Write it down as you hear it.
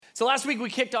So last week we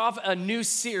kicked off a new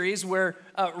series where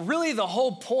really the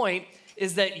whole point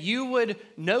is that you would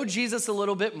know Jesus a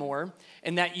little bit more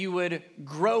and that you would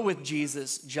grow with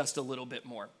Jesus just a little bit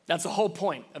more. That's the whole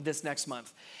point of this next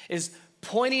month, is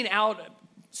pointing out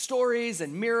stories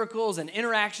and miracles and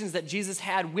interactions that Jesus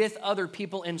had with other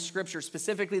people in Scripture,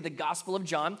 specifically the Gospel of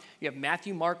John. You have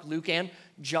Matthew, Mark, Luke, and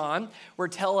John, where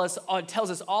it tells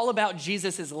us all about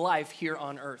Jesus' life here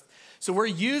on earth. So we're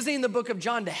using the book of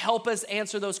John to help us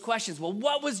answer those questions. Well,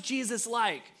 what was Jesus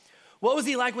like? What was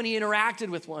he like when he interacted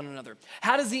with one another?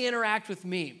 How does he interact with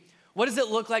me? What does it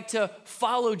look like to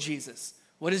follow Jesus?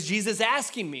 What is Jesus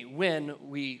asking me when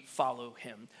we follow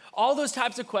him? All those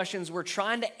types of questions we're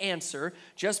trying to answer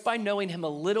just by knowing him a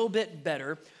little bit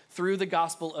better through the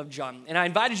Gospel of John. And I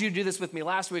invited you to do this with me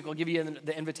last week. I'll give you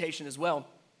the invitation as well,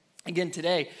 again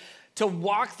today, to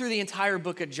walk through the entire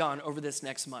book of John over this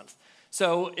next month.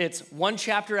 So it's one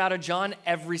chapter out of John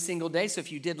every single day. So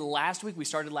if you did last week, we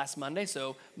started last Monday.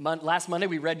 So last Monday,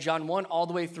 we read John 1 all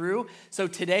the way through. So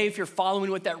today, if you're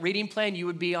following with that reading plan, you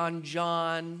would be on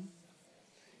John.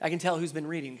 I can tell who's been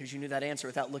reading because you knew that answer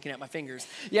without looking at my fingers.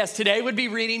 Yes, today would be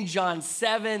reading John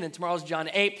 7 and tomorrow's John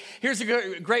 8. Here's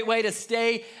a great way to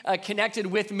stay connected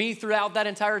with me throughout that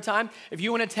entire time. If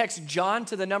you want to text John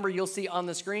to the number you'll see on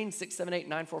the screen,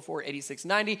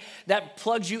 678-944-8690, that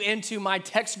plugs you into my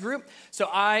text group. So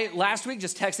I, last week,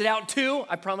 just texted out 2.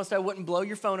 I promised I wouldn't blow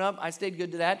your phone up. I stayed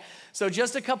good to that. So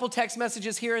just a couple text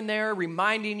messages here and there,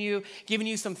 reminding you, giving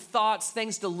you some thoughts,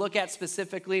 things to look at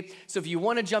specifically. So if you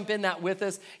want to jump in that with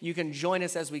us, you can join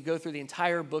us as we go through the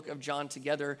entire book of John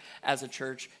together as a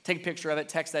church. Take a picture of it,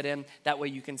 text that in. That way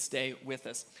you can stay with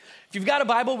us. If you've got a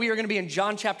Bible, we are going to be in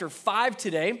John chapter 5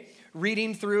 today,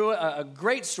 reading through a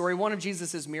great story, one of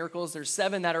Jesus' miracles. There's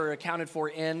 7 that are accounted for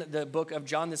in the book of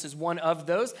John. This is one of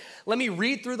those. Let me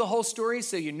read through the whole story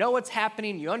so you know what's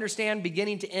happening, you understand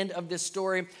beginning to end of this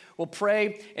story. We'll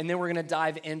pray, and then we're going to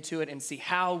dive into it and see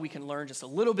how we can learn just a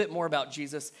little bit more about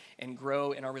Jesus and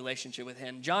grow in our relationship with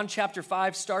him. John chapter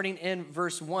 5, starting in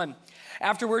verse 1.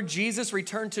 Afterward, Jesus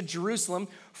returned to Jerusalem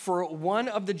for one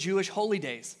of the Jewish holy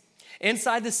days.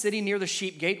 Inside the city near the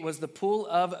sheep gate was the pool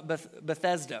of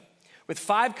Bethesda, with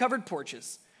 5 covered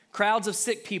porches. Crowds of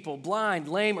sick people, blind,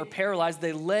 lame, or paralyzed,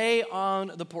 they lay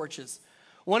on the porches.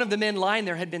 One of the men lying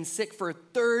there had been sick for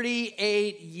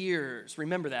 38 years.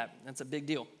 Remember that. That's a big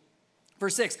deal.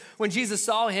 Verse 6, when Jesus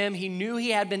saw him, he knew he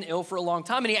had been ill for a long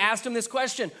time, and he asked him this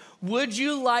question, would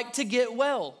you like to get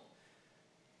well?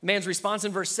 The man's response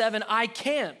in verse 7, I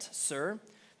can't, sir,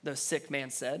 the sick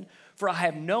man said, for I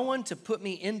have no one to put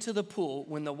me into the pool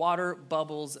when the water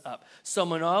bubbles up.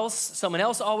 Someone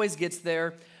else always gets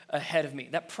there ahead of me.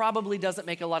 That probably doesn't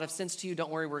make a lot of sense to you.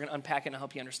 Don't worry, we're going to unpack it and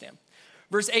help you understand.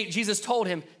 Verse 8, Jesus told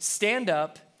him, stand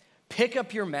up, pick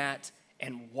up your mat,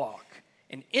 and walk.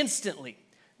 And instantly,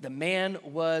 the man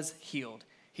was healed.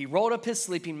 He rolled up his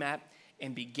sleeping mat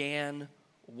and began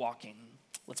walking.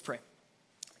 Let's pray.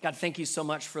 God, thank you so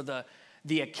much for the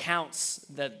accounts,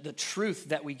 the truth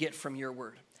that we get from your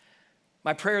word.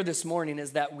 My prayer this morning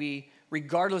is that we,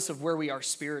 regardless of where we are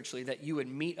spiritually, that you would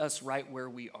meet us right where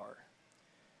we are.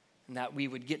 And that we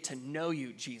would get to know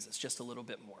you, Jesus, just a little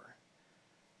bit more.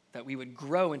 That we would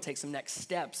grow and take some next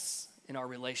steps in our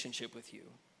relationship with you.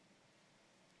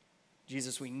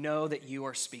 Jesus, we know that you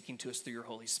are speaking to us through your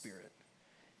Holy Spirit.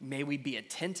 May we be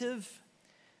attentive.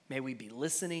 May we be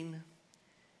listening.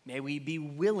 May we be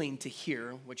willing to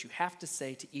hear what you have to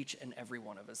say to each and every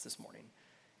one of us this morning.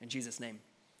 In Jesus' name,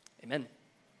 amen.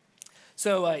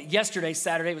 So yesterday,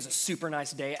 Saturday, was a super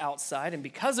nice day outside. And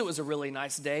because it was a really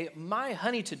nice day, my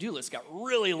honey to-do list got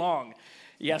really long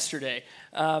yesterday.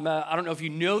 I don't know if you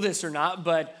know this or not,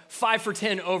 but 5 for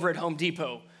 10 over at Home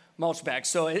Depot. Mulch bags.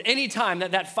 So any time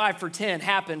that 5 for 10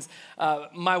 happens,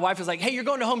 my wife is like, hey, you're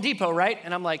going to Home Depot, right?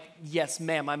 And I'm like, yes,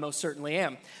 ma'am, I most certainly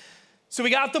am. So we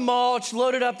got the mulch,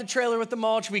 loaded up the trailer with the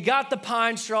mulch. We got the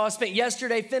pine straw. I spent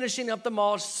yesterday finishing up the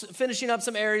mulch, finishing up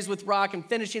some areas with rock and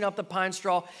finishing up the pine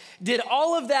straw. Did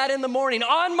all of that in the morning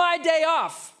on my day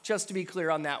off, just to be clear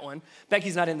on that one.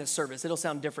 Becky's not in this service. It'll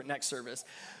sound different next service.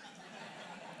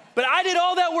 But I did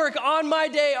all that work on my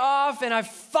day off, and I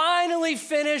finally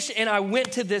finished, and I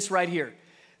went to this right here.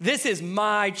 This is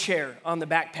my chair on the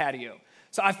back patio.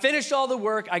 So I finished all the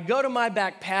work. I go to my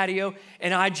back patio,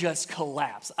 and I just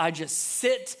collapse. I just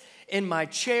sit in my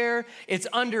chair. It's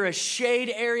under a shade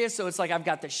area, so it's like I've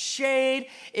got the shade.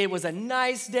 It was a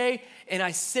nice day, and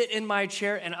I sit in my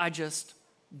chair, and I just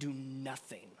do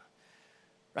nothing,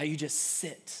 right? You just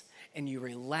sit. And you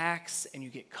relax and you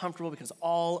get comfortable because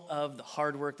all of the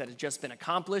hard work that has just been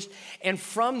accomplished. And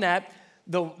from that,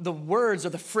 the words or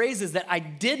the phrases that I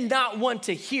did not want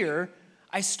to hear,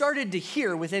 I started to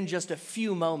hear within just a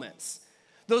few moments.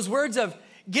 Those words of,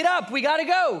 get up, we gotta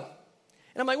go.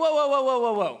 And I'm like, whoa, whoa, whoa, whoa,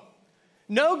 whoa, whoa.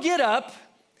 No, get up.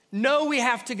 No, we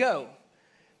have to go.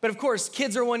 But of course,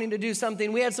 kids are wanting to do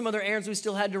something. We had some other errands we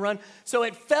still had to run. So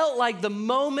it felt like the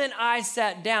moment I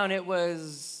sat down, it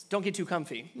was, don't get too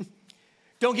comfy.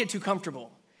 Don't get too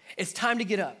comfortable. It's time to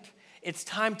get up. It's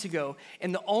time to go.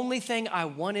 And the only thing I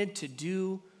wanted to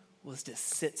do was to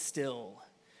sit still,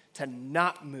 to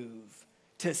not move,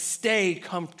 to stay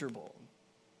comfortable.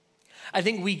 I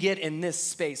think we get in this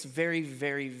space very,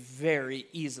 very, very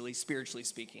easily, spiritually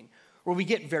speaking, where we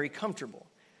get very comfortable.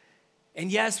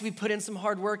 And yes, we put in some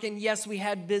hard work, and yes, we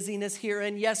had busyness here,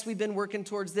 and yes, we've been working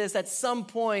towards this. At some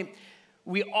point,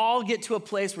 we all get to a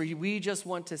place where we just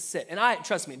want to sit. And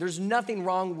trust me, there's nothing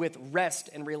wrong with rest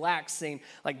and relaxing.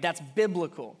 Like, that's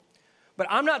biblical. But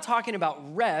I'm not talking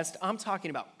about rest, I'm talking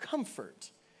about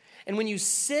comfort. And when you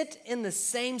sit in the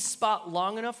same spot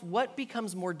long enough, what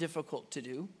becomes more difficult to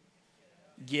do?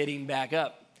 Getting back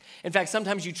up. In fact,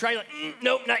 sometimes you try, like,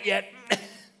 nope, not yet.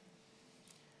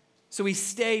 So we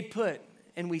stay put,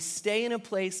 and we stay in a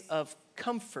place of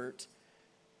comfort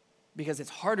because it's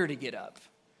harder to get up,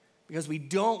 because we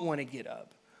don't want to get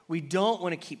up. We don't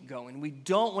want to keep going. We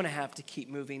don't want to have to keep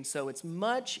moving. So it's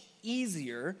much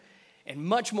easier and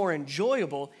much more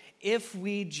enjoyable if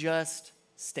we just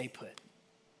stay put.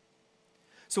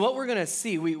 So what we're going to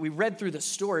see, we read through the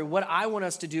story. What I want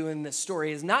us to do in this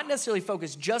story is not necessarily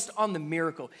focus just on the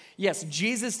miracle. Yes,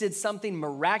 Jesus did something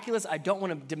miraculous. I don't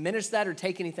want to diminish that or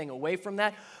take anything away from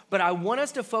that. But I want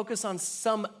us to focus on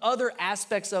some other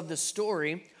aspects of the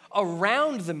story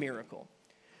around the miracle.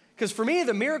 Because for me,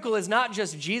 the miracle is not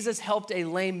just Jesus helped a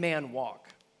lame man walk.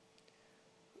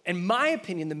 In my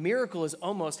opinion, the miracle is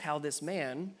almost how this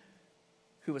man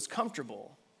who was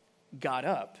comfortable got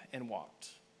up and walked.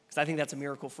 Because I think that's a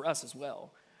miracle for us as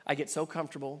well. I get so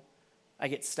comfortable, I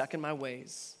get stuck in my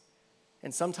ways,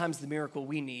 and sometimes the miracle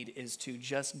we need is to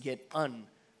just get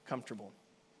uncomfortable.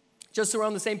 Just so we're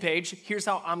on the same page, here's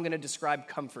how I'm going to describe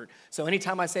comfort. So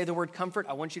anytime I say the word comfort,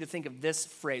 I want you to think of this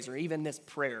phrase or even this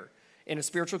prayer. In a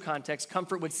spiritual context,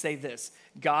 comfort would say this: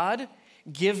 God,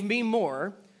 give me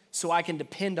more so I can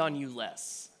depend on you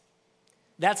less.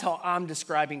 That's how I'm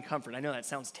describing comfort. I know that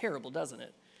sounds terrible, doesn't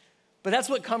it? But that's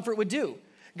what comfort would do.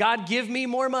 God, give me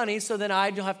more money so that I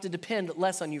don't have to depend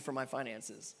less on you for my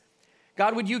finances.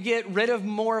 God, would you get rid of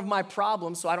more of my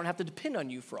problems so I don't have to depend on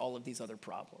you for all of these other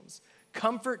problems?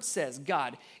 Comfort says,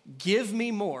 God, give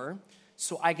me more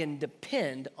so I can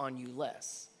depend on you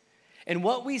less. And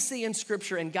what we see in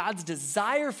Scripture and God's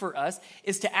desire for us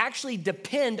is to actually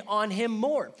depend on Him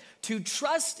more, to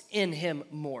trust in Him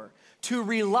more, to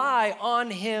rely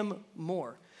on Him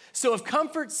more. So if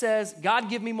comfort says, God,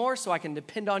 give me more so I can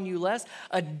depend on you less,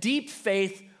 a deep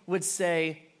faith would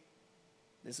say,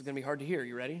 this is going to be hard to hear.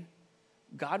 You ready?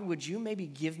 God, would you maybe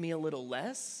give me a little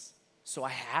less so I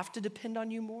have to depend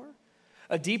on you more?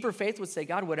 A deeper faith would say,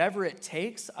 God, whatever it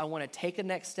takes, I want to take a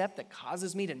next step that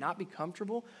causes me to not be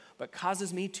comfortable, but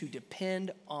causes me to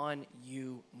depend on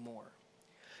you more.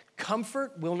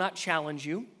 Comfort will not challenge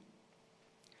you.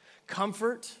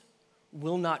 Comfort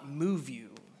will not move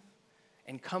you.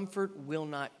 And comfort will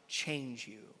not change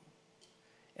you.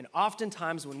 And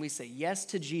oftentimes when we say yes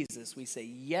to Jesus, we say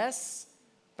yes,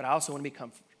 but I also want to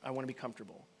be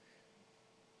comfortable.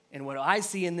 And what I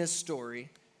see in this story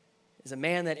is a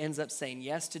man that ends up saying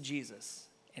yes to Jesus,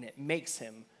 and it makes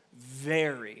him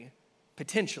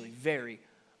potentially very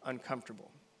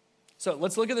uncomfortable. So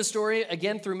let's look at the story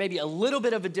again through maybe a little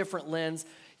bit of a different lens.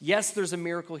 Yes, there's a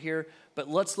miracle here, but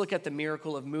let's look at the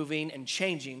miracle of moving and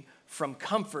changing from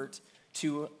comfort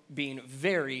to being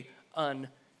very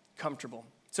uncomfortable.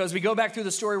 So as we go back through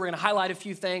the story, we're going to highlight a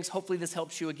few things. Hopefully this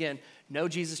helps you again know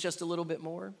Jesus just a little bit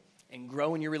more and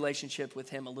grow in your relationship with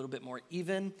Him a little bit more,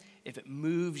 even if it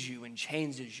moves you and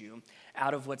changes you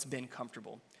out of what's been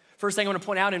comfortable. First thing I want to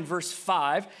point out in verse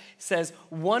 5, it says,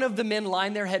 one of the men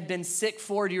lying there had been sick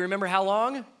for, do you remember how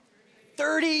long?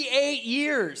 38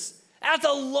 years. That's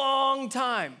a long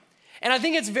time. And I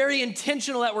think it's very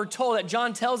intentional that we're told that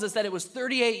John tells us that it was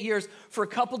 38 years for a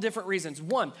couple different reasons.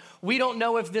 One, we don't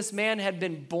know if this man had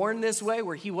been born this way,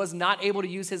 where he was not able to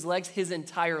use his legs his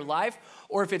entire life,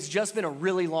 or if it's just been a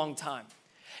really long time.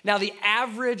 Now, the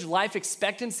average life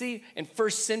expectancy in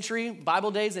first century Bible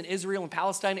days in Israel and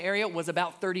Palestine area was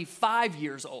about 35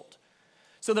 years old.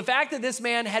 So the fact that this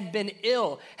man had been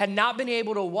ill, had not been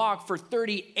able to walk for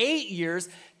 38 years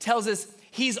tells us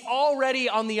he's already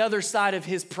on the other side of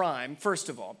his prime, first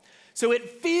of all. So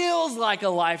it feels like a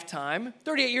lifetime.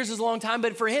 38 years is a long time,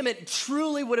 but for him, it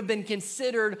truly would have been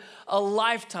considered a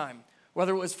lifetime.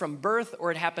 Whether it was from birth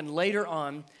or it happened later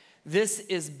on, this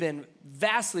has been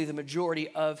vastly the majority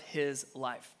of his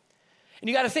life. And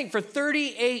you got to think, for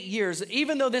 38 years,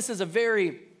 even though this is a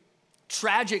very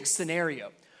tragic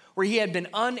scenario where he had been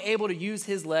unable to use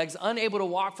his legs, unable to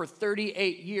walk for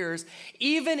 38 years,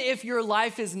 even if your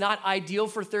life is not ideal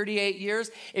for 38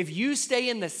 years, if you stay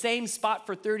in the same spot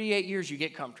for 38 years, you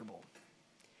get comfortable.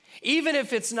 Even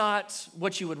if it's not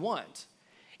what you would want,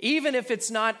 even if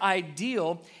it's not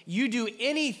ideal, you do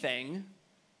anything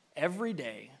every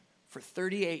day for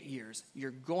 38 years,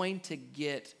 you're going to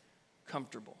get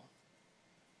comfortable.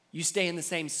 You stay in the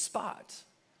same spot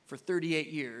for 38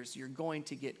 years, you're going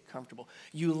to get comfortable.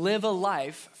 You live a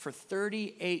life for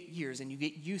 38 years and you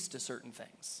get used to certain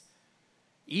things.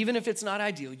 Even if it's not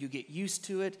ideal, you get used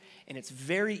to it and it's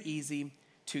very easy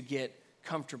to get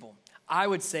comfortable. I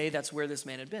would say that's where this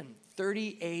man had been,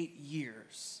 38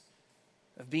 years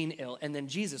of being ill. And then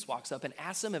Jesus walks up and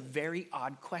asks him a very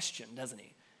odd question, doesn't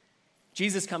he?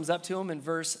 Jesus comes up to him in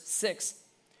verse 6.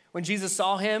 When Jesus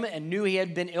saw him and knew he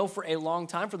had been ill for a long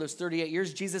time, for those 38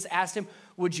 years, Jesus asked him,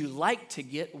 would you like to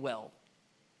get well?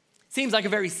 Seems like a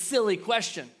very silly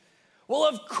question. Well,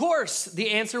 of course,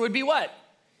 the answer would be what?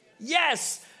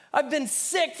 Yes. I've been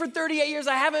sick for 38 years.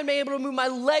 I haven't been able to move my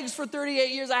legs for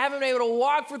 38 years. I haven't been able to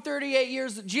walk for 38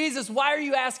 years. Jesus, why are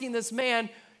you asking this man,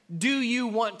 do you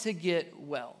want to get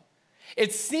well?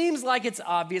 It seems like it's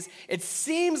obvious. It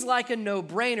seems like a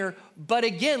no-brainer. But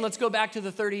again, let's go back to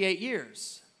the 38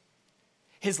 years.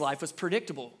 His life was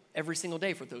predictable every single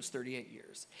day for those 38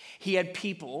 years. He had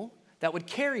people that would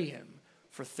carry him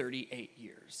for 38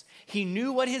 years. He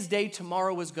knew what his day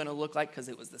tomorrow was going to look like because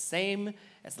it was the same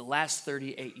as the last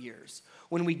 38 years.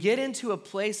 When we get into a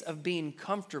place of being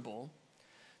comfortable,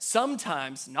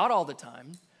 sometimes, not all the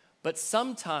time, but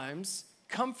sometimes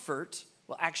comfort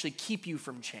will actually keep you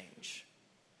from change.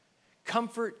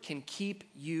 Comfort can keep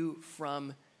you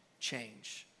from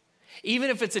change. Even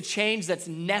if it's a change that's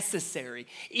necessary,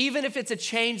 even if it's a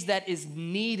change that is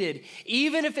needed,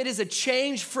 even if it is a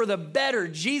change for the better,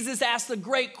 Jesus asked the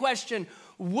great question,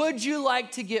 would you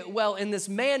like to get well? And this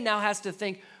man now has to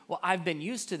think, well, I've been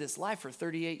used to this life for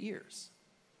 38 years.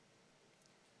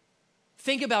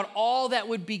 Think about all that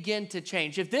would begin to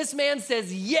change. If this man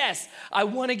says, yes, I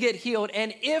want to get healed,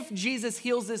 and if Jesus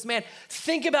heals this man,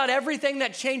 think about everything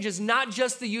that changes, not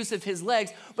just the use of his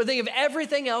legs, but think of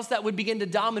everything else that would begin to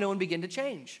domino and begin to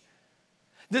change.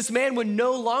 This man would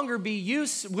no longer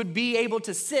would be able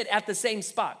to sit at the same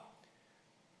spot.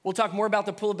 We'll talk more about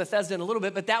the Pool of Bethesda in a little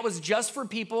bit, but that was just for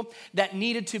people that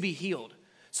needed to be healed.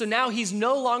 So now he's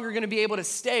no longer going to be able to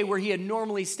stay where he had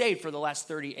normally stayed for the last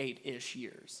 38-ish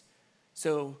years.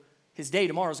 So his day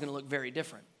tomorrow is going to look very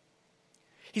different.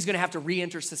 He's going to have to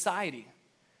re-enter society.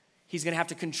 He's going to have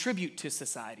to contribute to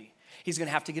society. He's going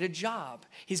to have to get a job.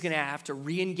 He's going to have to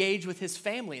re-engage with his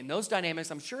family. And those dynamics,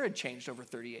 I'm sure, had changed over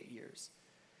 38 years.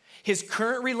 His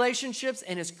current relationships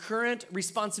and his current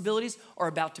responsibilities are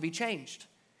about to be changed.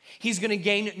 He's going to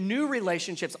gain new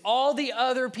relationships. All the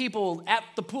other people at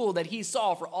the pool that he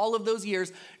saw for all of those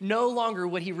years, no longer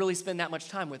would he really spend that much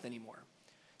time with anymore.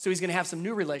 So he's going to have some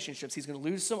new relationships. He's going to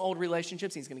lose some old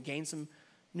relationships. He's going to gain some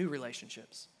new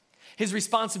relationships. His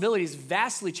responsibilities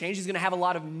vastly changed. He's going to have a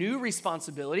lot of new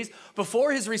responsibilities.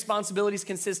 Before, his responsibilities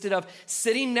consisted of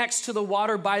sitting next to the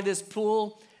water by this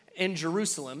pool in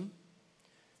Jerusalem.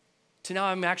 To now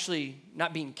I'm actually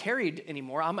not being carried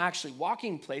anymore. I'm actually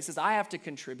walking places. I have to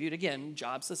contribute. Again,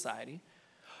 job, society.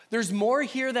 There's more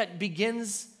here that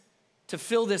begins to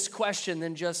fill this question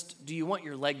than just, do you want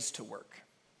your legs to work?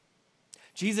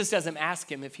 Jesus doesn't ask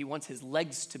him if he wants his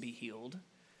legs to be healed.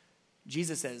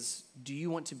 Jesus says, do you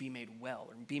want to be made well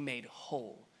or be made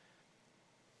whole?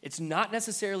 It's not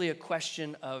necessarily a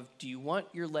question of, do you want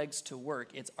your legs to work?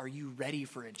 It's, are you ready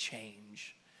for a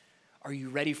change? Are you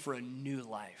ready for a new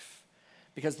life?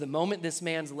 Because the moment this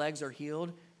man's legs are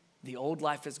healed, the old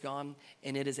life is gone,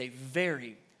 and it is a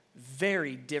very,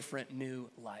 very different new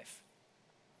life.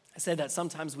 I said that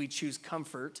sometimes we choose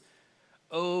comfort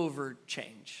over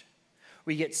change.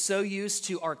 We get so used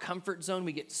to our comfort zone.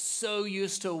 We get so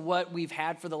used to what we've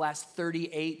had for the last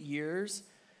 38 years.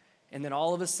 And then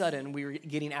all of a sudden, we're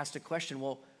getting asked a question,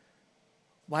 well,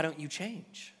 why don't you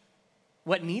change?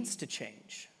 What needs to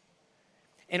change?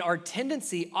 And our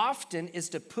tendency often is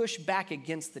to push back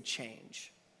against the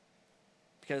change.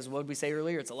 Because what did we say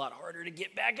earlier? It's a lot harder to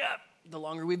get back up the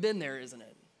longer we've been there, isn't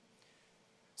it?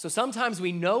 So sometimes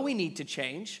we know we need to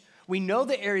change. We know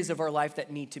the areas of our life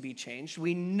that need to be changed.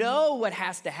 We know what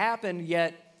has to happen,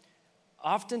 yet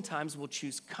oftentimes we'll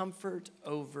choose comfort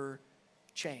over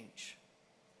change.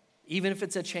 Even if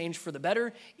it's a change for the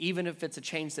better, even if it's a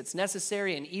change that's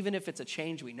necessary, and even if it's a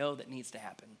change we know that needs to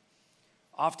happen.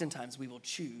 oftentimes we will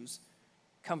choose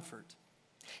comfort.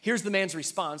 Here's the man's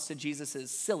response to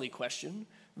Jesus' silly question.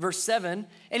 Verse 7,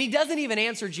 and he doesn't even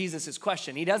answer Jesus'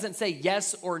 question. He doesn't say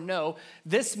yes or no.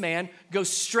 This man goes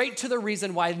straight to the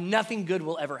reason why nothing good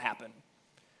will ever happen.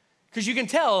 Because you can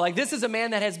tell, like, this is a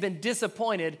man that has been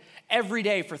disappointed every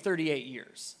day for 38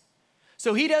 years.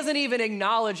 So he doesn't even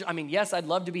acknowledge, yes, I'd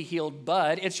love to be healed,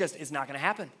 but it's not going to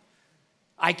happen.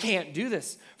 I can't do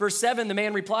this. Verse 7, the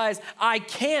man replies, I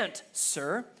can't,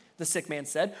 sir, the sick man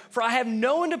said, for I have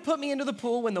no one to put me into the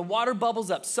pool when the water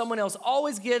bubbles up. Someone else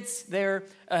always gets there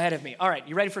ahead of me. All right,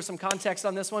 you ready for some context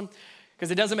on this one? Because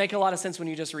it doesn't make a lot of sense when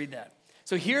you just read that.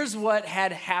 So here's what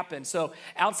had happened. So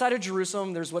outside of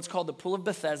Jerusalem, there's what's called the Pool of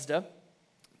Bethesda.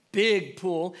 Big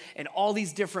pool and all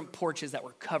these different porches that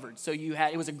were covered. So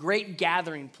it was a great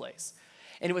gathering place.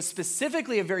 And it was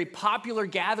specifically a very popular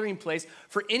gathering place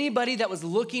for anybody that was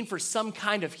looking for some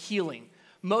kind of healing,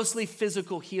 mostly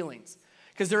physical healings.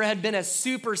 Because there had been a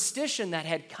superstition that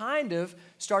had kind of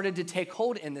started to take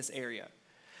hold in this area.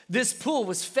 This pool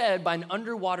was fed by an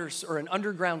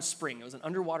underground spring. It was an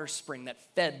underwater spring that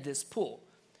fed this pool.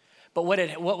 But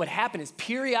what would happen is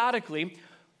periodically,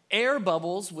 air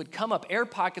bubbles would come up, air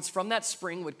pockets from that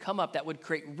spring would come up that would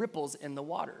create ripples in the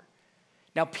water.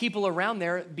 Now, people around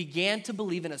there began to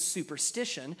believe in a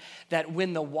superstition that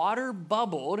when the water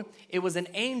bubbled, it was an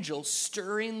angel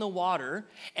stirring the water,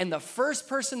 and the first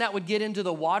person that would get into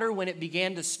the water when it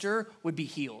began to stir would be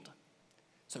healed.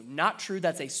 So not true,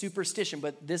 that's a superstition,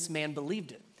 but this man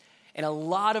believed it. And a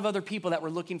lot of other people that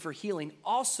were looking for healing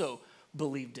also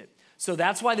believed it. So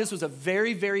that's why this was a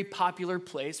very, very popular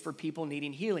place for people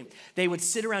needing healing. They would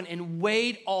sit around and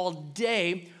wait all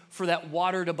day for that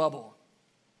water to bubble,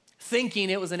 thinking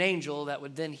it was an angel that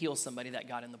would then heal somebody that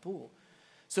got in the pool.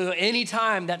 So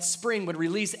anytime that spring would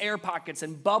release air pockets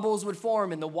and bubbles would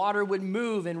form and the water would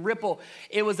move and ripple,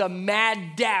 it was a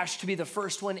mad dash to be the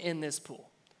first one in this pool.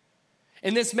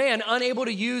 And this man, unable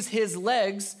to use his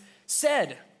legs,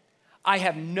 said, I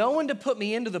have no one to put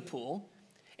me into the pool,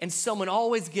 and someone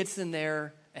always gets in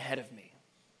there ahead of me.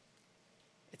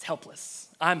 It's helpless.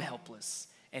 I'm helpless,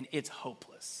 and it's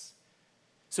hopeless.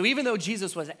 So even though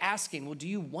Jesus was asking, well, do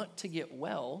you want to get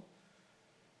well?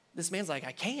 This man's like,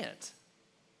 I can't.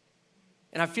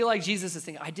 And I feel like Jesus is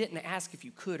thinking, I didn't ask if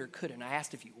you could or couldn't. I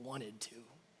asked if you wanted to.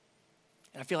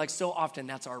 And I feel like so often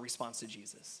that's our response to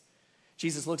Jesus.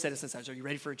 Jesus looks at us and says, are you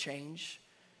ready for a change?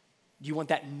 Do you want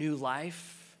that new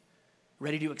life?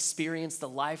 Ready to experience the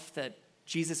life that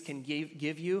Jesus can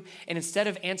give you? And instead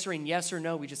of answering yes or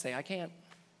no, we just say, I can't.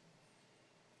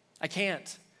 I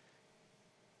can't.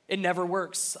 It never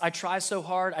works. I try so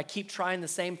hard. I keep trying the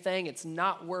same thing. It's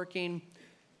not working.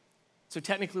 So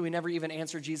technically, we never even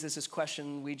answered Jesus'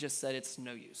 question. We just said it's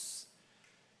no use.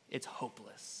 It's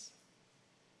hopeless.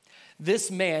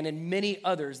 This man and many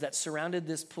others that surrounded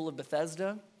this pool of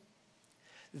Bethesda,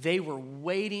 they were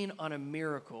waiting on a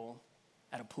miracle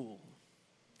at a pool.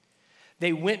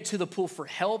 They went to the pool for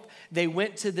help. They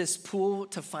went to this pool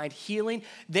to find healing.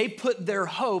 They put their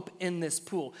hope in this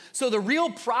pool. So the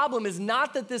real problem is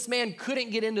not that this man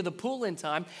couldn't get into the pool in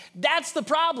time. That's the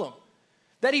problem,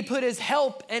 that he put his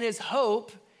help and his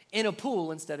hope in a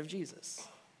pool instead of Jesus.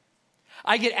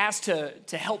 I get asked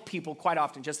to help people quite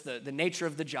often, just the nature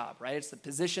of the job, right? It's the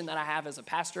position that I have as a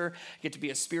pastor. I get to be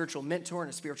a spiritual mentor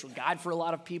and a spiritual guide for a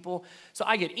lot of people. So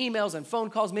I get emails and phone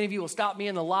calls. Many of you will stop me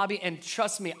in the lobby, and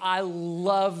trust me, I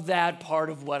love that part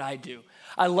of what I do.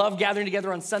 I love gathering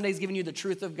together on Sundays, giving you the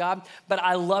truth of God, but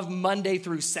I love Monday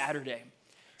through Saturday,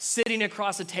 sitting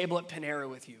across a table at Panera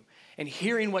with you and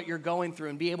hearing what you're going through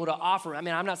and be able to offer. I'm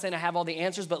not saying I have all the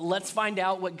answers, but let's find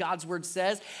out what God's word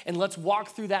says and let's walk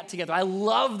through that together. I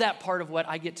love that part of what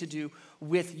I get to do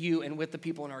with you and with the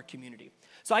people in our community.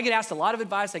 So I get asked a lot of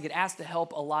advice. I get asked to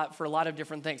help a lot for a lot of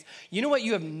different things. You know what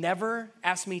you have never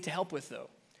asked me to help with, though?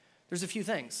 There's a few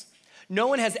things. No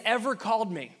one has ever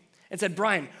called me and said,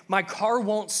 Brian, my car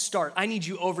won't start. I need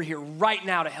you over here right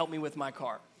now to help me with my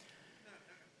car.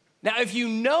 Now, if you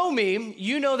know me,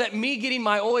 you know that me getting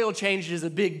my oil changed is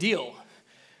a big deal,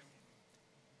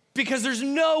 because there's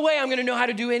no way I'm going to know how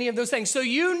to do any of those things. So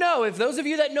if those of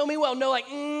you that know me well know,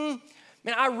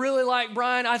 man, I really like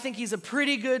Brian. I think he's a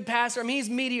pretty good pastor. He's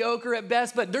mediocre at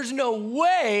best, but there's no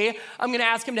way I'm going to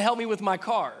ask him to help me with my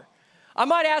car. I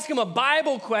might ask him a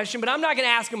Bible question, but I'm not going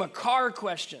to ask him a car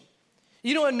question.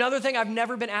 You know, another thing I've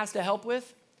never been asked to help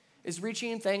with is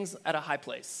reaching things at a high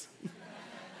place.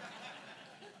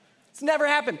 It's never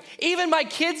happened. Even my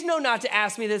kids know not to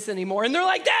ask me this anymore, and they're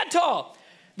like that tall.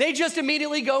 They just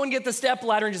immediately go and get the step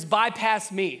ladder and just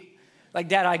bypass me. Like,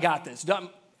 Dad, I got this.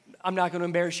 I'm not going to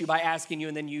embarrass you by asking you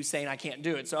and then you saying I can't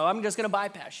do it, so I'm just going to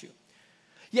bypass you.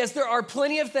 Yes, there are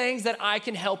plenty of things that I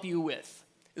can help you with,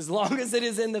 as long as it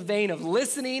is in the vein of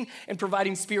listening and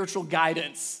providing spiritual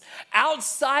guidance.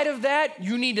 Outside of that,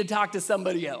 you need to talk to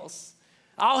somebody else.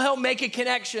 I'll help make a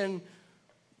connection,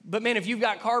 but man, if you've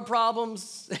got car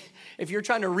problems, if you're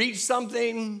trying to reach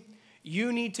something,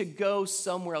 you need to go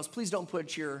somewhere else. Please don't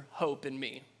put your hope in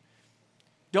me.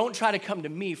 Don't try to come to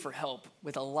me for help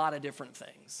with a lot of different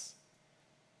things.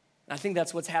 I think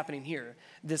that's what's happening here.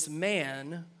 This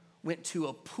man went to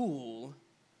a pool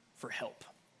for help.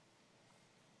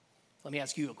 Let me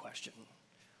ask you a question.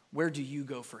 Where do you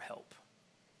go for help?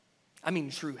 I mean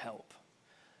true help.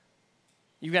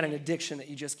 You've got an addiction that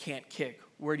you just can't kick.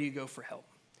 Where do you go for help?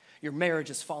 Your marriage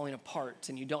is falling apart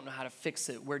and you don't know how to fix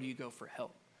it. Where do you go for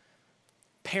help?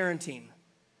 Parenting.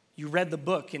 You read the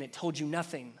book and it told you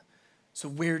nothing. So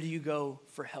where do you go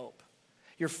for help?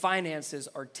 Your finances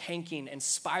are tanking and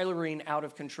spiraling out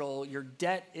of control. Your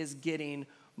debt is getting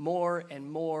more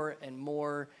and more and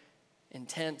more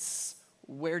intense.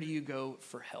 Where do you go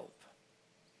for help?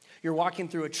 You're walking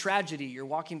through a tragedy. You're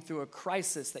walking through a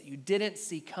crisis that you didn't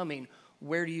see coming.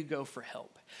 Where do you go for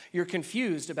help? You're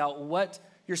confused about what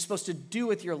you're supposed to do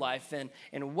with your life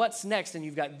and what's next, and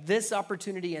you've got this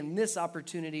opportunity and this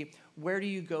opportunity. Where do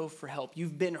you go for help?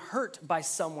 You've been hurt by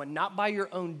someone, not by your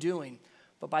own doing,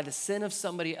 but by the sin of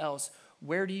somebody else.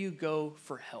 Where do you go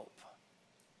for help?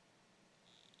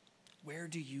 Where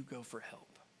do you go for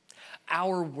help?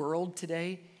 Our world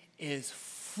today is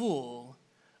full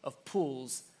of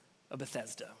pools of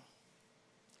Bethesda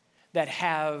that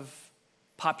have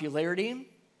popularity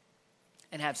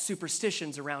and have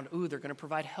superstitions around, they're going to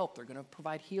provide help, they're going to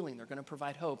provide healing, they're going to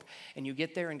provide hope. And you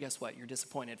get there and guess what? You're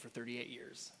disappointed for 38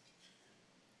 years.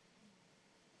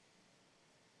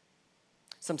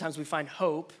 Sometimes we find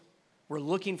hope, we're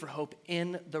looking for hope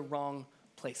in the wrong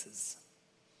places.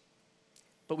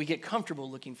 But we get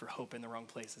comfortable looking for hope in the wrong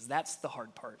places. That's the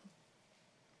hard part.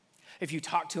 If you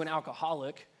talk to an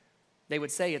alcoholic, they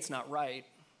would say it's not right,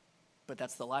 but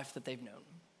that's the life that they've known.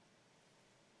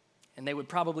 And they would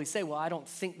probably say, well, I don't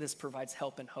think this provides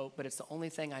help and hope, but it's the only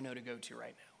thing I know to go to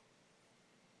right now.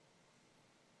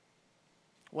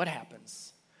 What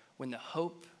happens when the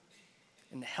hope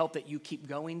and the help that you keep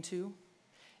going to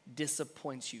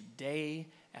disappoints you day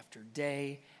after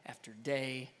day after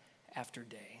day after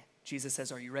day? Jesus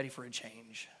says, are you ready for a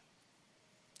change?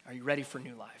 Are you ready for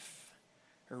new life?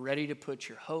 Are you ready to put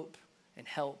your hope and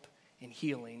help and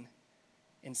healing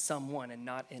in someone and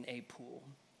not in a pool?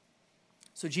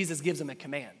 So Jesus gives him a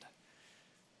command.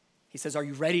 He says, are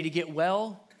you ready to get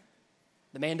well?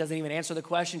 The man doesn't even answer the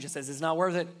question, just says, it's not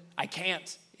worth it. I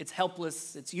can't. It's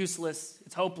helpless. It's useless.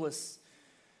 It's hopeless.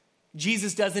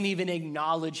 Jesus doesn't even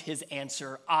acknowledge his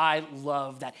answer. I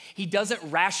love that. He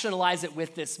doesn't rationalize it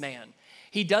with this man.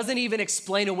 He doesn't even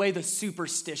explain away the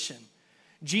superstition.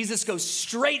 Jesus goes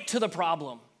straight to the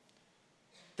problem.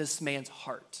 This man's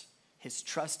heart, his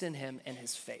trust in him and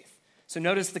his faith. So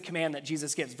notice the command that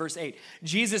Jesus gives. Verse 8,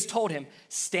 Jesus told him,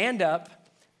 stand up,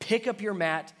 pick up your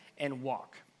mat, and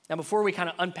walk. Now, before we kind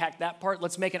of unpack that part,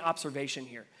 let's make an observation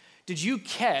here. Did you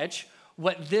catch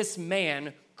what this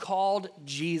man called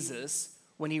Jesus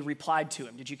when he replied to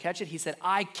him? Did you catch it? He said,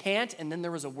 I can't, and then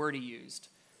there was a word he used.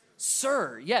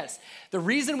 Sir, yes. The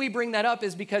reason we bring that up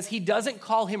is because he doesn't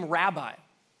call him rabbi.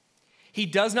 He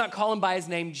does not call him by his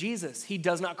name Jesus. He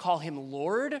does not call him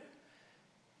Lord.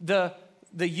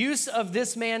 The use of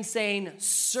this man saying,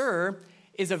 sir,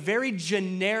 is a very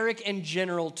generic and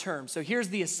general term. So here's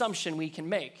the assumption we can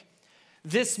make.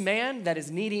 This man that is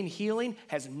needing healing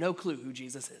has no clue who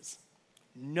Jesus is.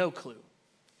 No clue.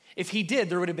 If he did,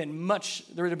 there would have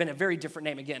been a very different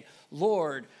name. Again,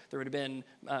 Lord, there would have been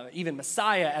even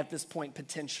Messiah at this point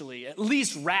potentially, at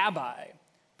least Rabbi.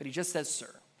 But he just says, sir.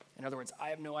 In other words, I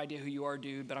have no idea who you are,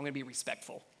 dude, but I'm going to be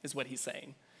respectful, is what he's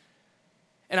saying.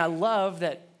 And I love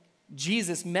that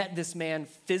Jesus met this man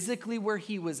physically where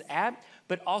he was at,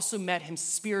 but also met him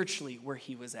spiritually where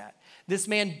he was at. This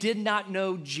man did not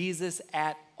know Jesus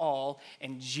at all,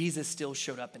 and Jesus still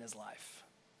showed up in his life.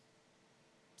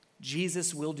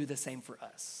 Jesus will do the same for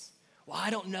us. Well, I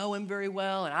don't know him very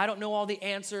well, and I don't know all the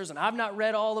answers, and I've not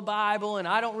read all the Bible, and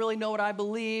I don't really know what I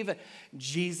believe.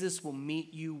 Jesus will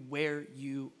meet you where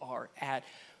you are at.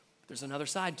 There's another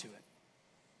side to it.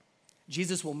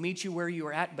 Jesus will meet you where you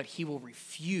are at, but he will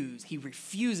refuse. He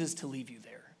refuses to leave you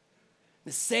there.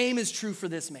 The same is true for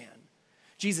this man.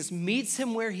 Jesus meets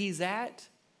him where he's at,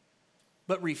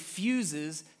 but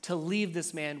refuses to leave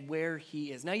this man where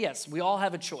he is. Now, yes, we all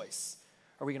have a choice.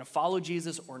 Are we going to follow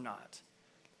Jesus or not?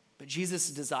 But Jesus'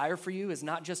 desire for you is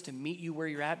not just to meet you where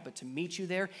you're at, but to meet you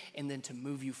there and then to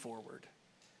move you forward,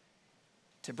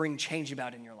 to bring change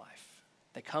about in your life.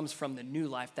 that comes from the new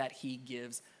life that he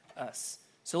gives us.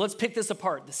 So let's pick this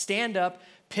apart. The stand up,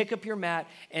 pick up your mat,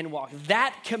 and walk.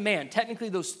 That command, technically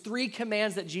those 3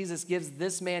 commands that Jesus gives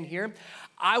this man here,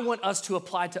 I want us to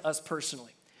apply to us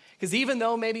personally. Because even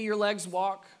though maybe your legs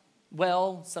walk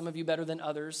well, some of you better than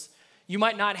others, you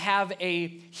might not have a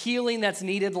healing that's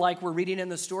needed like we're reading in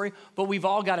the story, but we've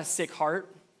all got a sick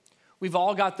heart. We've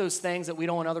all got those things that we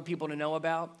don't want other people to know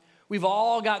about. We've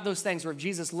all got those things where if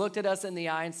Jesus looked at us in the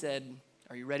eye and said,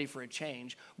 "Are you ready for a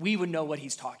change?" we would know what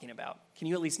he's talking about. Can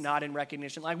you at least nod in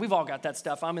recognition? Like, we've all got that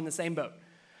stuff. I'm in the same boat.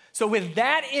 So with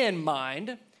that in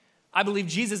mind, I believe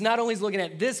Jesus not only is looking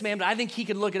at this man, but I think he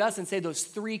could look at us and say those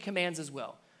 3 commands as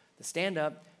well. The stand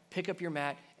up, pick up your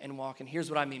mat, and walk. And here's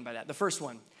what I mean by that. The first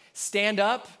one, stand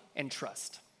up and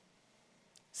trust.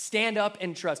 Stand up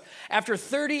and trust. After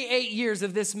 38 years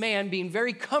of this man being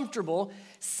very comfortable,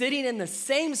 sitting in the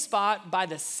same spot by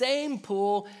the same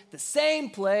pool, the same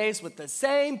place, with the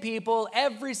same people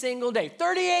every single day.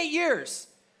 38 years.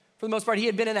 For the most part, he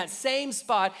had been in that same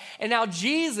spot. And now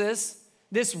Jesus,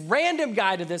 this random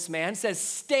guy to this man, says,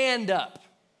 stand up.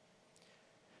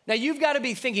 Now you've got to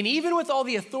be thinking, even with all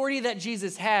the authority that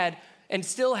Jesus had and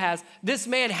still has, this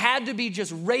man had to be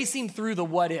just racing through the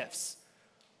what ifs.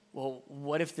 Well,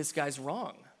 what if this guy's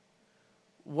wrong?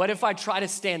 What if I try to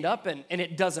stand up and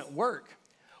it doesn't work?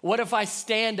 What if I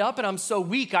stand up and I'm so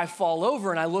weak I fall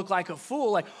over and I look like a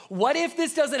fool? Like, what if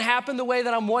this doesn't happen the way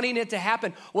that I'm wanting it to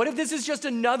happen? What if this is just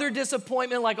another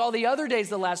disappointment like all the other days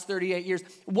the last 38 years?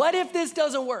 What if this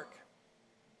doesn't work?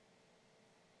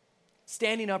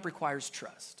 Standing up requires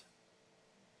trust.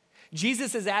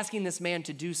 Jesus is asking this man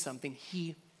to do something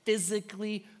he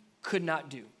physically could not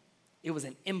do. It was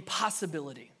an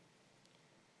impossibility.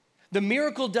 The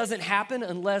miracle doesn't happen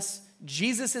unless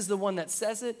Jesus is the one that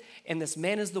says it and this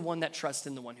man is the one that trusts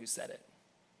in the one who said it.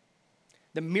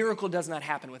 The miracle does not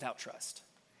happen without trust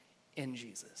in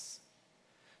Jesus.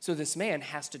 So this man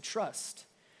has to trust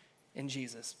in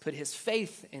Jesus, put his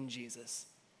faith in Jesus,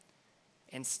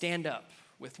 and stand up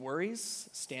with worries,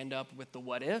 stand up with the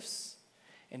what ifs,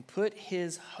 and put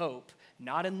his hope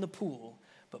not in the pool,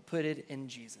 but put it in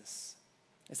Jesus.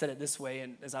 I said it this way,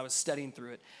 and as I was studying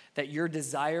through it, that your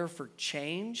desire for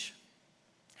change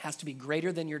has to be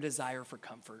greater than your desire for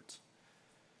comfort.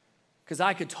 Because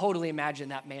I could totally imagine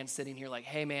that man sitting here like,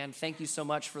 hey man, thank you so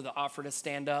much for the offer to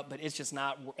stand up, but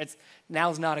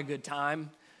now's not a good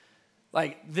time.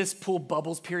 Like, this pool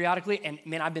bubbles periodically, and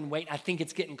man, I've been waiting. I think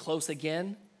it's getting close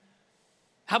again.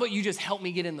 How about you just help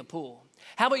me get in the pool?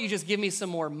 How about you just give me some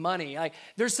more money? Like,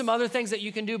 there's some other things that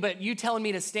you can do, but you telling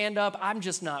me to stand up, I'm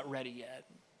just not ready yet.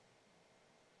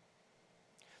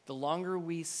 The longer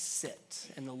we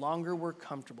sit and the longer we're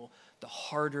comfortable, the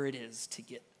harder it is to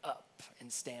get up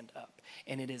and stand up.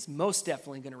 And it is most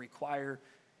definitely going to require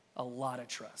a lot of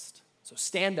trust. So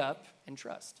stand up and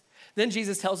trust. Then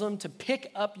Jesus tells them to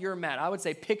pick up your mat. I would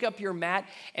say pick up your mat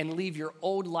and leave your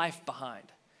old life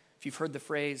behind. If you've heard the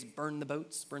phrase, burn the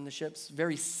boats, burn the ships,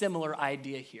 very similar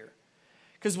idea here.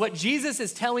 Because what Jesus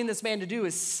is telling this man to do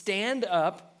is stand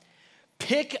up,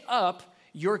 pick up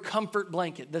your comfort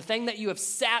blanket, the thing that you have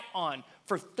sat on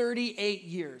for 38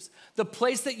 years, the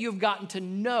place that you've gotten to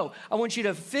know. I want you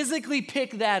to physically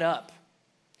pick that up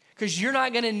because you're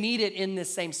not going to need it in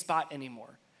this same spot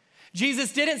anymore.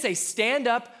 Jesus didn't say stand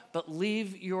up, but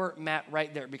leave your mat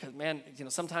right there because, man,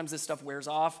 sometimes this stuff wears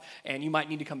off and you might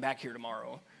need to come back here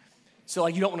tomorrow. So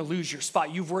like, you don't want to lose your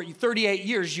spot. You've worked 38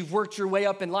 years, you've worked your way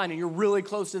up in line and you're really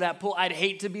close to that pool. I'd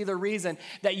hate to be the reason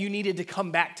that you needed to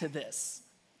come back to this.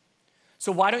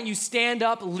 So why don't you stand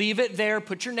up, leave it there,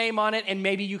 put your name on it, and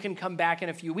maybe you can come back in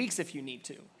a few weeks if you need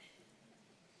to.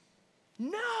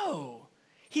 No.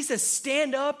 He says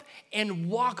stand up and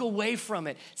walk away from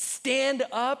it. Stand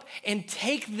up and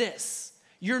take this.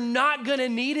 You're not going to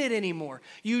need it anymore.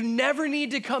 You never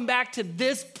need to come back to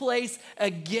this place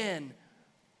again.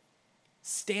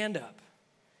 Stand up.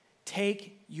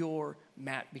 Take your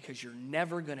mat because you're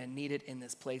never going to need it in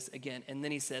this place again. And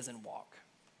then he says, and walk.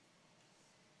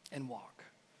 And walk.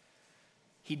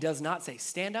 He does not say,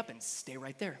 stand up and stay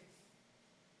right there.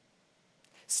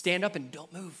 Stand up and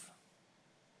don't move.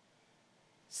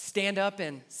 Stand up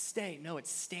and stay. No, it's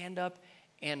stand up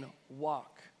and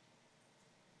walk.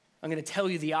 I'm going to tell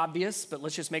you the obvious, but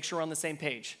let's just make sure we're on the same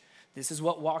page. This is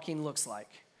what walking looks like,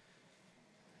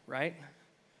 right?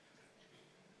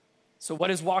 So what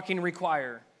does walking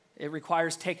require? It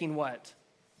requires taking what?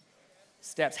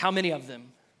 Steps. How many of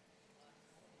them?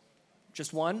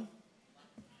 Just one?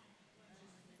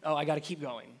 Oh, I got to keep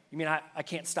going. You mean I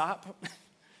can't stop?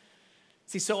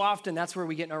 See, so often that's where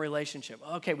we get in our relationship.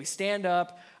 Okay, we stand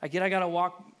up. I got to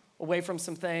walk away from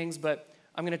some things, but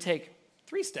I'm going to take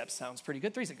 3 steps sounds pretty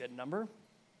good. 3's a good number.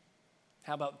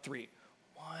 How about 3?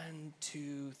 1,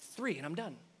 2, 3, and I'm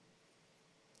done.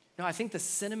 No, I think the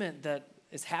sentiment that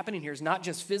is happening here is not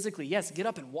just physically, yes, get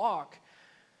up and walk,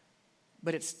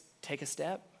 but it's take a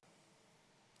step,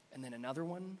 and then another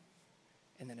one,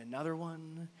 and then another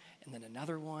one, and then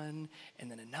another one, and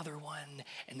then another one,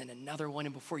 and then another one.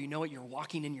 And before you know it, you're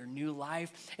walking in your new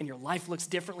life, and your life looks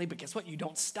differently. But guess what? You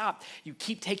don't stop. You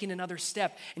keep taking another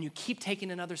step, and you keep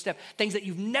taking another step. Things that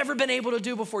you've never been able to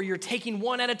do before, you're taking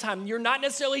one at a time. You're not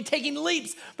necessarily taking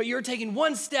leaps, but you're taking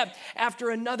one step after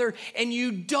another, and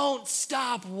you don't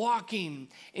stop walking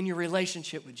in your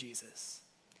relationship with Jesus.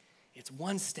 It's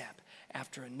one step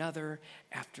after another,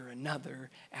 after another,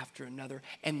 after another.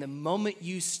 And the moment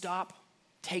you stop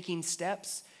taking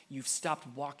steps, you've stopped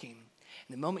walking.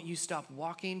 And the moment you stop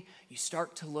walking, you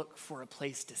start to look for a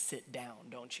place to sit down,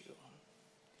 don't you?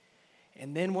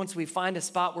 And then once we find a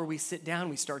spot where we sit down,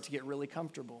 we start to get really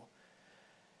comfortable.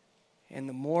 And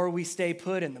the more we stay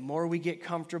put and the more we get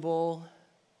comfortable,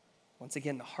 once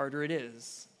again, the harder it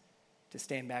is to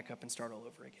stand back up and start all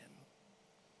over again.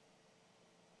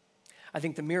 I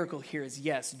think the miracle here is,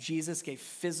 yes, Jesus gave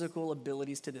physical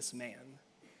abilities to this man.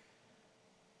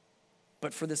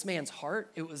 But for this man's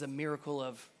heart, it was a miracle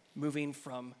of moving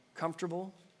from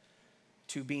comfortable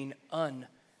to being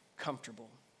uncomfortable.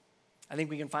 I think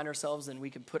we can find ourselves and we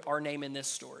can put our name in this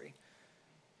story.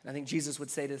 And I think Jesus would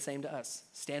say the same to us.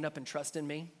 Stand up and trust in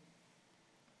me.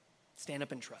 Stand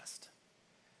up and trust.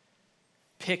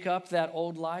 Pick up that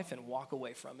old life and walk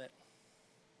away from it.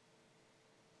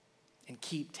 And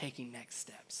keep taking next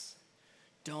steps.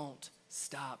 Don't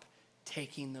stop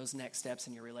taking those next steps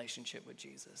in your relationship with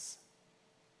Jesus.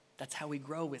 That's how we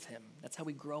grow with him. That's how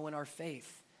we grow in our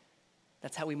faith.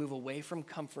 That's how we move away from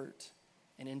comfort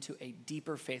and into a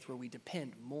deeper faith where we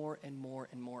depend more and more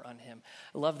and more on him.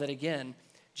 I love that, again,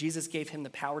 Jesus gave him the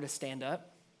power to stand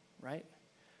up, right?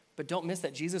 But don't miss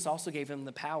that Jesus also gave him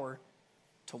the power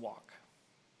to walk.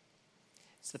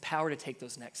 It's the power to take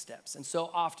those next steps. And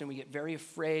so often we get very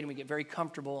afraid and we get very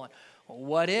comfortable on, well,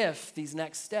 what if these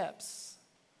next steps?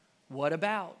 What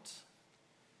about?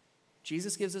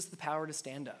 Jesus gives us the power to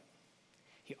stand up.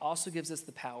 He also gives us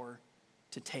the power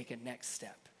to take a next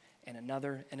step and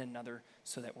another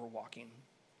so that we're walking.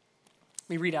 Let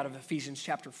me read out of Ephesians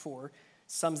chapter 4.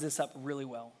 Sums this up really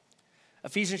well.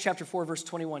 Ephesians chapter 4, verse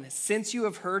 21. Since you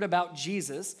have heard about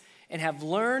Jesus and have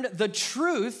learned the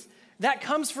truth that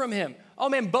comes from him. Oh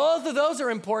man, both of those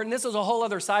are important. This is a whole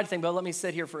other side thing, but let me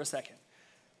sit here for a second.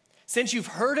 Since you've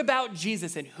heard about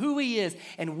Jesus and who he is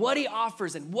and what he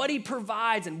offers and what he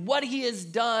provides and what he has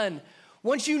done,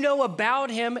 once you know about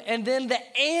him, and then the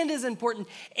and is important,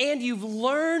 and you've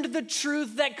learned the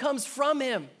truth that comes from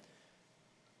him.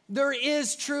 There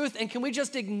is truth, and can we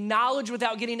just acknowledge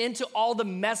without getting into all the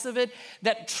mess of it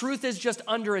that truth is just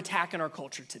under attack in our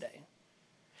culture today?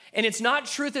 And it's not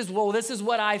truth as, well, this is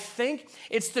what I think.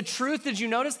 It's the truth, did you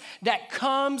notice, that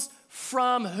comes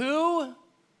from who?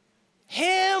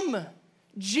 Him,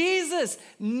 Jesus,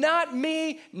 not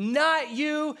me, not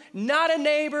you, not a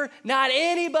neighbor, not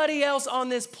anybody else on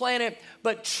this planet,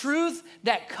 but truth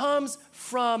that comes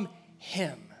from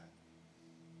him.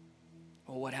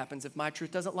 Well, what happens if my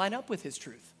truth doesn't line up with his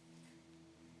truth?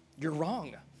 You're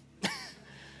wrong.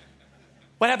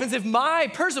 What happens if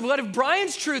what if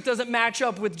Brian's truth doesn't match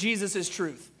up with Jesus'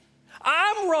 truth?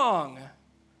 I'm wrong.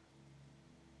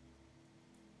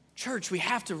 Church, we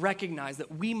have to recognize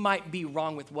that we might be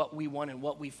wrong with what we want and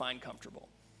what we find comfortable.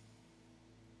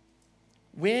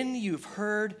 When you've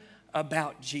heard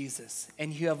about Jesus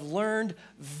and you have learned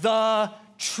the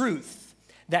truth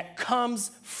that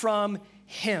comes from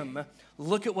him,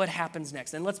 look at what happens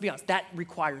next. And let's be honest, that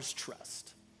requires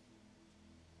trust.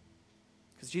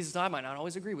 Because Jesus, I might not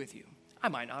always agree with you. I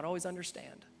might not always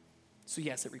understand. So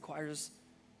yes, it requires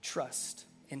trust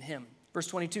in him. Verse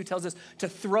 22 tells us to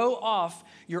throw off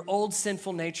your old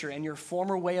sinful nature and your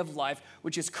former way of life,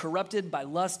 which is corrupted by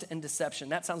lust and deception.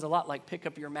 That sounds a lot like pick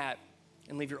up your mat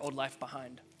and leave your old life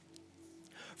behind.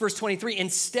 Verse 23,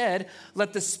 instead,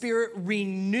 let the Spirit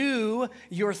renew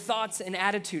your thoughts and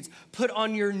attitudes. Put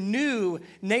on your new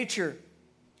nature,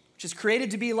 which is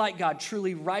created to be like God,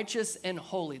 truly righteous and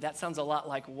holy. That sounds a lot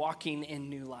like walking in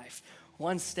new life,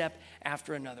 one step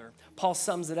after another. Paul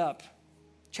sums it up,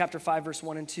 chapter 5, verse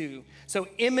 1 and 2. So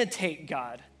imitate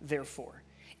God, therefore.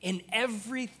 In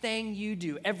everything you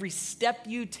do, every step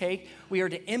you take, we are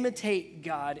to imitate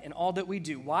God in all that we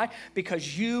do. Why?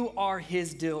 Because you are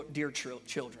his dear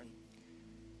children.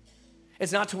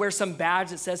 It's not to wear some badge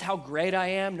that says how great I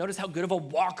am. Notice how good of a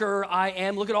walker I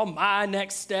am. Look at all my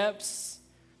next steps.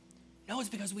 No, it's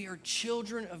because we are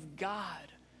children of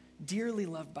God, dearly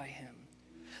loved by him.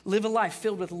 Live a life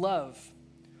filled with love,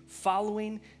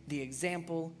 following the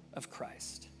example of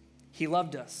Christ. He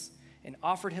loved us and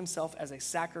offered himself as a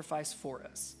sacrifice for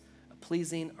us, a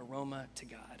pleasing aroma to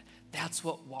God. That's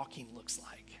what walking looks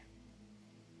like.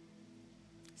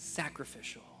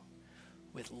 Sacrificial,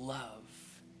 with love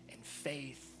and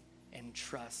faith and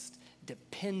trust,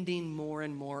 depending more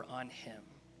and more on him.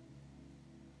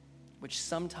 Which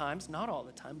sometimes, not all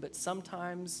the time, but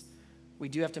sometimes we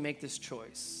do have to make this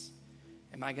choice.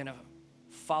 Am I going to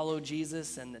follow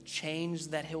Jesus and the change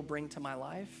that he'll bring to my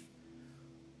life?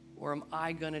 Or am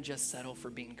I going to just settle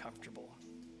for being comfortable?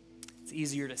 It's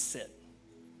easier to sit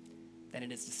than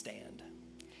it is to stand.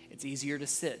 It's easier to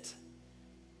sit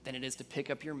than it is to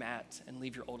pick up your mat and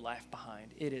leave your old life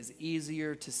behind. It is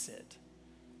easier to sit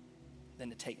than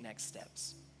to take next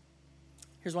steps.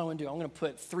 Here's what I want to do. I'm going to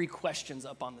put 3 questions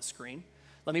up on the screen.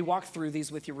 Let me walk through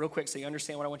these with you real quick so you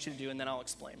understand what I want you to do, and then I'll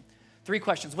explain. 3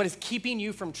 questions. What is keeping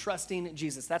you from trusting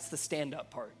Jesus? That's the stand-up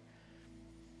part.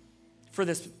 For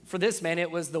this man,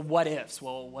 it was the what ifs.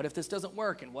 Well, what if this doesn't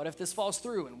work? And what if this falls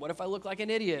through? And what if I look like an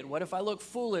idiot? What if I look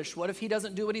foolish? What if he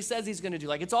doesn't do what he says he's going to do?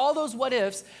 Like, it's all those what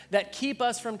ifs that keep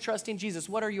us from trusting Jesus.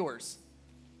 What are yours?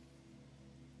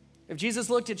 If Jesus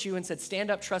looked at you and said,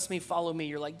 stand up, trust me, follow me,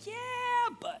 you're like, yeah,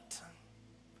 but...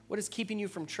 What is keeping you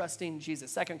from trusting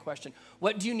Jesus? Second question,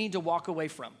 what do you need to walk away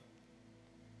from?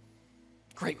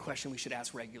 Great question we should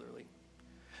ask regularly.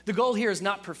 The goal here is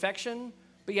not perfection,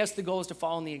 but yes, the goal is to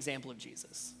follow in the example of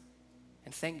Jesus.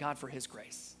 And thank God for his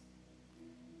grace.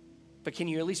 But can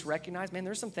you at least recognize, man,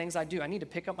 there's some things I do. I need to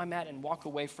pick up my mat and walk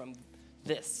away from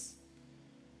this.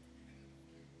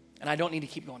 And I don't need to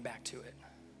keep going back to it.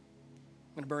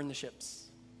 I'm going to burn the ships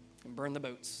and burn the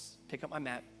boats, pick up my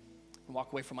mat, and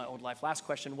walk away from my old life. Last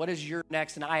question, what is your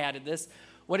next, and I added this,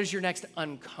 what is your next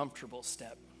uncomfortable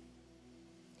step?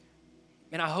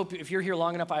 And I hope if you're here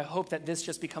long enough, I hope that this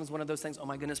just becomes one of those things, oh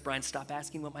my goodness, Brian, stop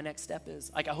asking what my next step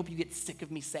is. Like, I hope you get sick of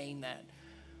me saying that.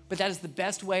 But that is the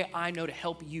best way I know to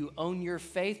help you own your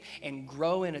faith and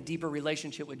grow in a deeper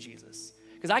relationship with Jesus.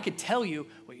 Because I could tell you,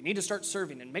 well, you need to start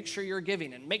serving and make sure you're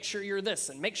giving and make sure you're this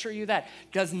and make sure you're that.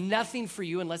 Does nothing for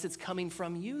you unless it's coming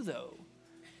from you, though.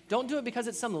 Don't do it because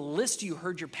it's some list you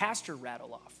heard your pastor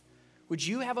rattle off. Would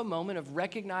you have a moment of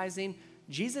recognizing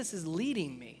Jesus is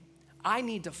leading me? I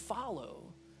need to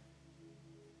follow.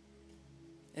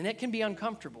 And that can be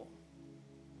uncomfortable.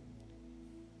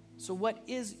 So what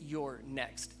is your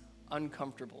next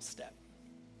uncomfortable step?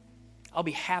 I'll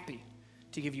be happy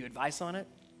to give you advice on it.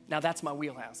 Now that's my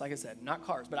wheelhouse. Like I said, not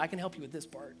cars, but I can help you with this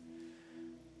part.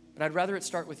 But I'd rather it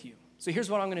start with you. So here's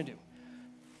what I'm going to do.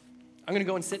 I'm going to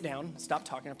go and sit down, stop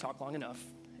talking, I've talked long enough,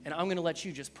 and I'm going to let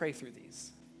you just pray through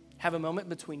these. Have a moment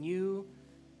between you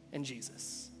and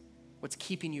Jesus. What's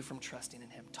keeping you from trusting in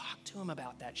him? Talk to him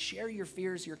about that. Share your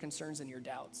fears, your concerns, and your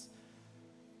doubts.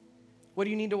 What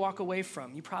do you need to walk away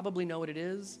from? You probably know what it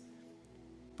is,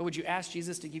 but would you ask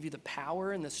Jesus to give you the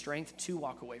power and the strength to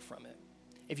walk away from it?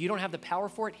 If you don't have the power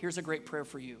for it, here's a great prayer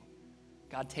for you.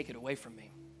 God, take it away from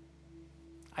me.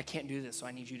 I can't do this, so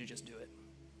I need you to just do it.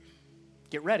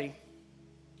 Get ready.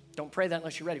 Don't pray that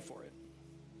unless you're ready for it.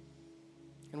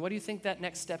 And what do you think that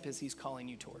next step is he's calling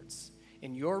you towards?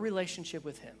 In your relationship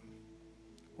with him,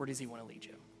 where does he want to lead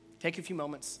you? Take a few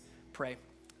moments, pray,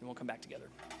 and we'll come back together.